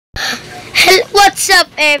Hello, what's up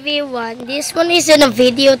everyone? This one is in a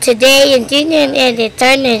video today and tune in and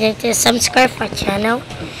turn it into subscribe for channel.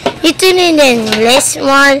 You tune in this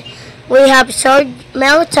one. We have Sword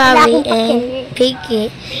Meltari and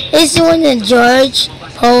Piggy. This one is George,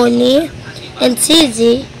 Pony, and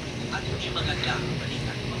Suzy,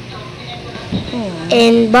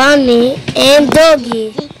 and Bunny, and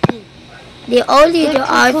Doggy. The only the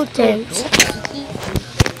items.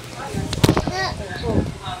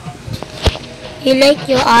 You like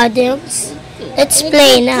your items? Let's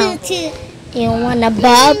play now. You want a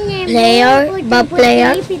Bob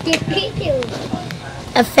player,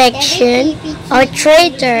 affection, or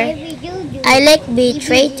traitor? I like be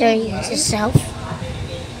traitor yourself.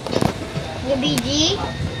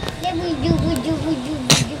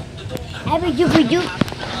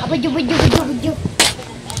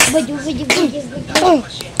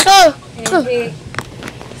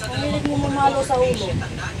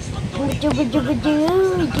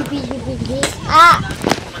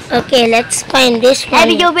 Okay, let's find this one.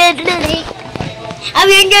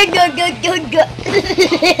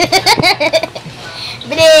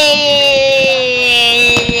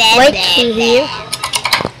 White key here.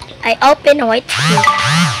 I open a white key.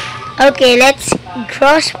 Okay, let's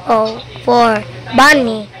crossbow for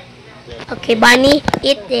Bunny. Okay, Bunny,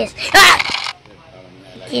 eat this.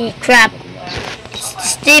 Crap.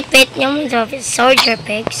 Stupid numbers of soldier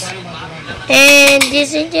pigs. And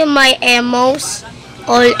this is my ammos.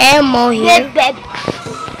 All ammo here.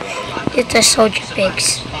 It's a soldier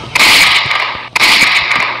pigs.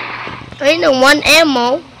 I know one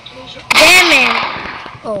ammo. Damn it.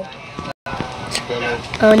 Oh.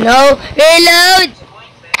 Oh no. Reload.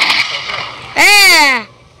 Ah.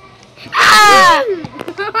 Ah.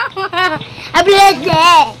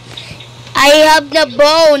 I have the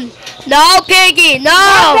bone. No, Piggy, no!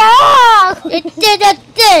 It's it.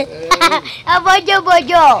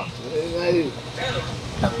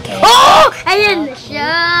 Okay. Oh! Ayan na siya!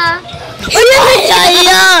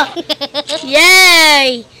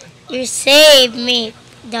 Yay! You saved me,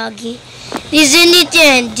 doggy. Isn't it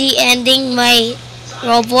the ending my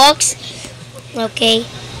Roblox? Okay.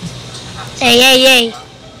 Hey.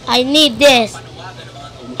 I need this.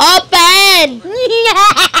 Open!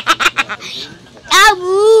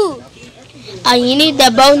 Abu! Oh, you need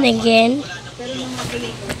the bone again.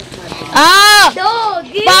 Ah!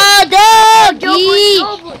 Doggy! Doggy!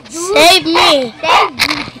 Save me!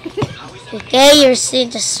 Okay, you're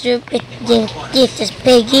seeing the stupid thing. This is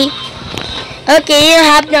Piggy. Okay, you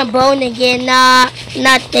have the bone again. Not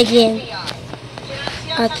again.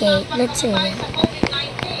 Okay, let's see it.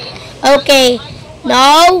 Okay,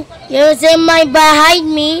 no, you're behind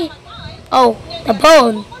me. Oh, the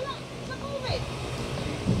bone.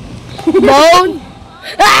 Bone.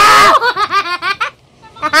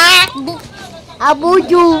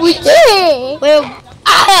 Well,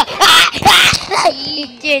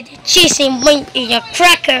 cheese and your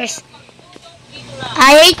crackers.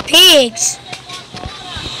 I hate pigs.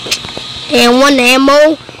 And one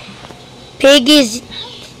ammo. Piggies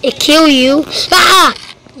kill you. Ah,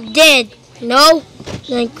 dead. No,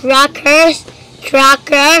 the crackers.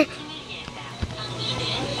 Cracker.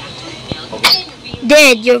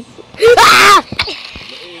 Dead. You're. Ah!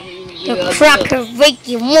 The cracker break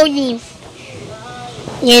your morning.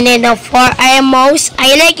 You need the 4 ammos.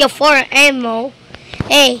 I like your 4 ammo.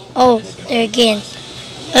 Hey, oh, there again.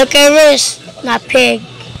 Okay, Russ, not pig.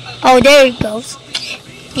 Oh, there it goes.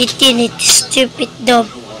 Eating it, stupid dog.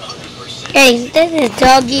 Hey, that's a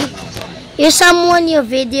doggy. You someone your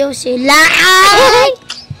videos you like.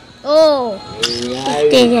 Oh,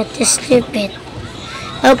 eating it, stupid.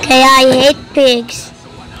 Okay, I hate pigs.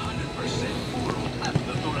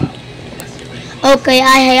 Okay,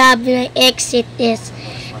 I have to exit this.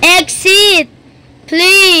 Exit!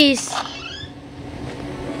 Please!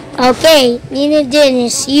 Okay, Nina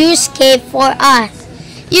Dennis, you escape for us.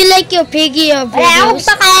 You like your Piggy or videos?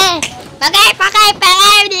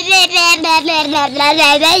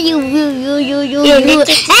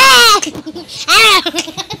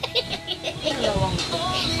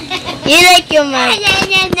 You like your mic?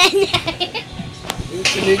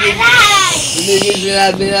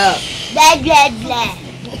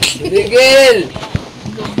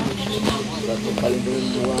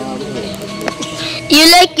 You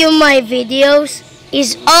like my videos?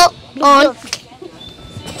 Is all on.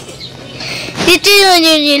 Did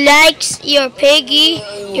you likes your Piggy?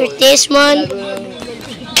 Your this one?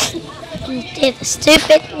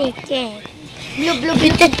 Stupid Nick.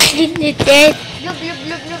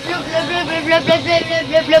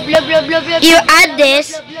 You add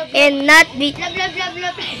this and not be.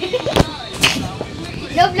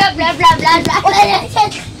 Blah blah blah blah blah blah.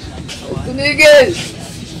 Tumigil!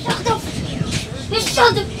 Shut up!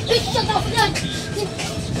 Shut up! Shut up!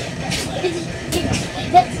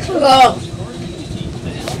 That's true. Oh!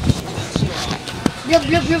 Blah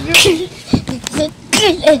blah blah blah.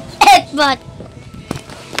 But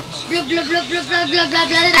Blah blah blah blah blah blah blah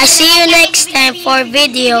blah. I see you next time for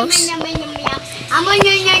videos.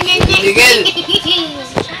 Tumigil!